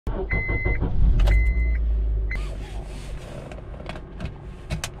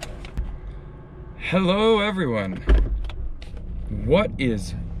Hello everyone, what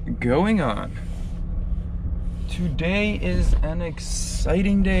is going on? Today is an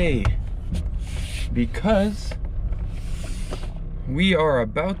exciting day because we are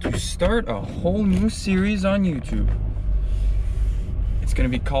about to start a whole new series on YouTube. It's going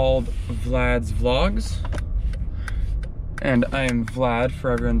to be called Vlad's Vlogs, and I am Vlad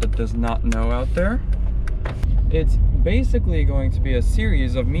for everyone that does not know out there. It's basically going to be a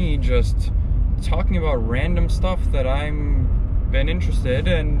series of me just talking about random stuff that I'm been interested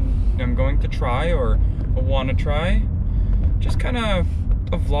in, I'm going to try or want to try. Just kind of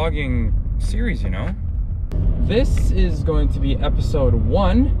a vlogging series, you know. This is going to be episode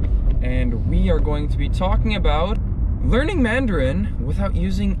 1, and we are going to be talking about learning Mandarin without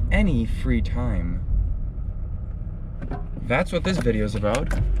using any free time. That's what this video is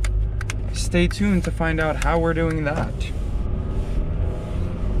about. Stay tuned to find out how we're doing that.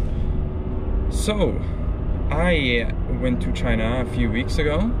 So, I went to China a few weeks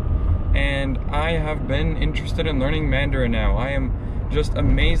ago, and I have been interested in learning Mandarin now. I am just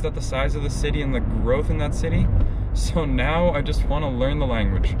amazed at the size of the city and the growth in that city. So now I just want to learn the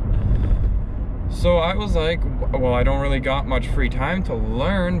language. So I was like, well, I don't really got much free time to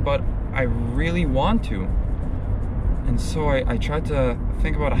learn, but I really want to. And so I tried to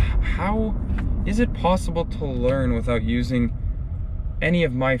think about how is it possible to learn without using any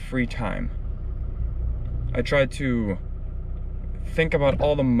of my free time. I tried to think about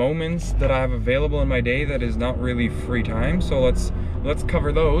all the moments that I have available in my day that is not really free time. So let's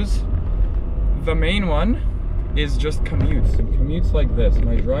cover those. The main one is just commutes. And commutes like this,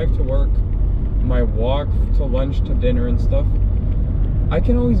 my drive to work, my walk to lunch to dinner and stuff. I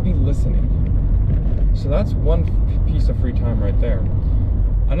can always be listening. So that's one piece of free time right there.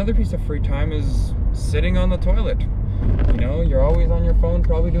 Another piece of free time is sitting on the toilet. You know, you're always on your phone,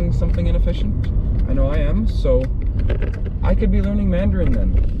 probably doing something inefficient. I know I am, so I could be learning Mandarin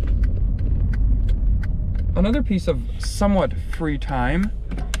then. Another piece of somewhat free time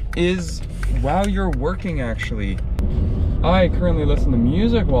is while you're working, actually. I currently listen to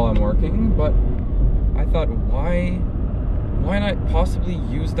music while I'm working, but I thought, why not possibly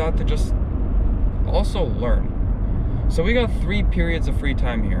use that to just also learn? So we got 3 periods of free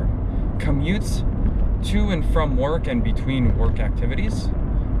time here. Commutes to and from work and between work activities,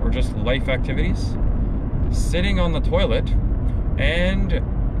 or just life activities, sitting on the toilet, and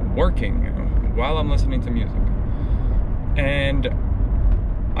working while I'm listening to music. And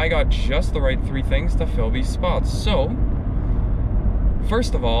I got just the right 3 things to fill these spots. So,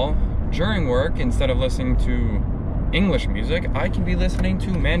 first of all, during work, instead of listening to English music, I can be listening to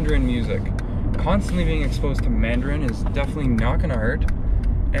Mandarin music. Constantly being exposed to Mandarin is definitely not gonna hurt.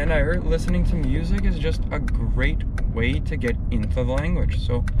 And I heard listening to music is just a great way to get into the language.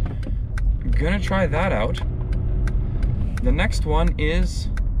 So I'm gonna try that out. The next one is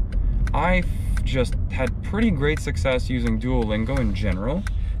I've just had pretty great success using Duolingo in general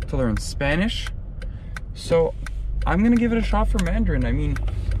to learn Spanish. So I'm gonna give it a shot for Mandarin. I mean,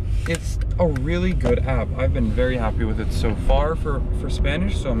 it's a really good app. I've been very happy with it so far for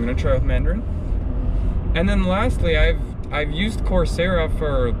Spanish, so I'm gonna try with Mandarin. And then lastly, I've used Coursera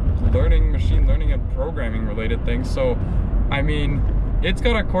for learning machine learning and programming related things. So, I mean, it's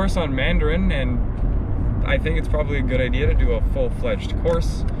got a course on Mandarin, and I think it's probably a good idea to do a full-fledged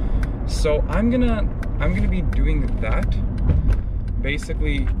course. So I'm gonna be doing that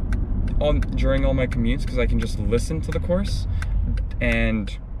basically during all my commutes, because I can just listen to the course.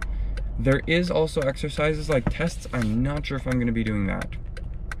 And there is also exercises like tests. I'm not sure if I'm gonna be doing that.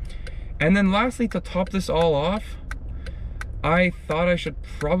 And then lastly, to top this all off, I thought I should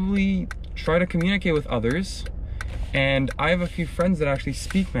probably try to communicate with others. And I have a few friends that actually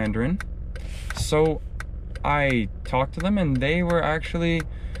speak Mandarin. So I talked to them, and they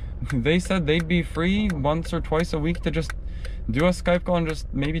said they'd be free once or twice a week to just do a Skype call and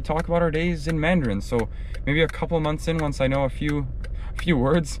just maybe talk about our days in Mandarin. So maybe a couple months in, once I know a few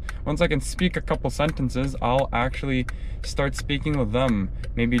words, once I can speak a couple sentences, I'll actually start speaking with them.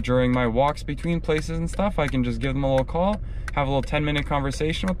 Maybe during my walks between places and stuff, I can just give them a little call, have a little 10-minute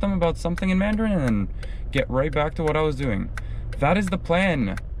conversation with them about something in Mandarin, and then get right back to what I was doing. That is the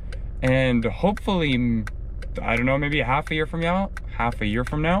plan. And hopefully, I don't know, maybe half a year from now,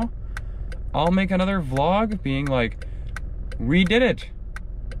 I'll make another vlog being like, we did it.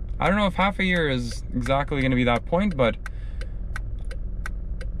 I don't know if half a year is exactly going to be that point, but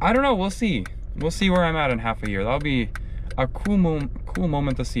I don't know, we'll see. We'll see where I'm at in half a year. That'll be a cool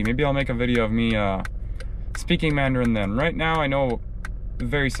moment to see. Maybe I'll make a video of me speaking Mandarin then. Right now, I know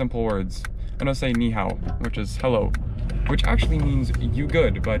very simple words. I know say ni hao, which is hello, which actually means you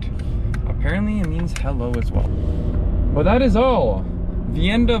good, but apparently it means hello as well. But that is all. The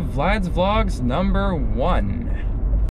end of Vlad's Vlogs number 1.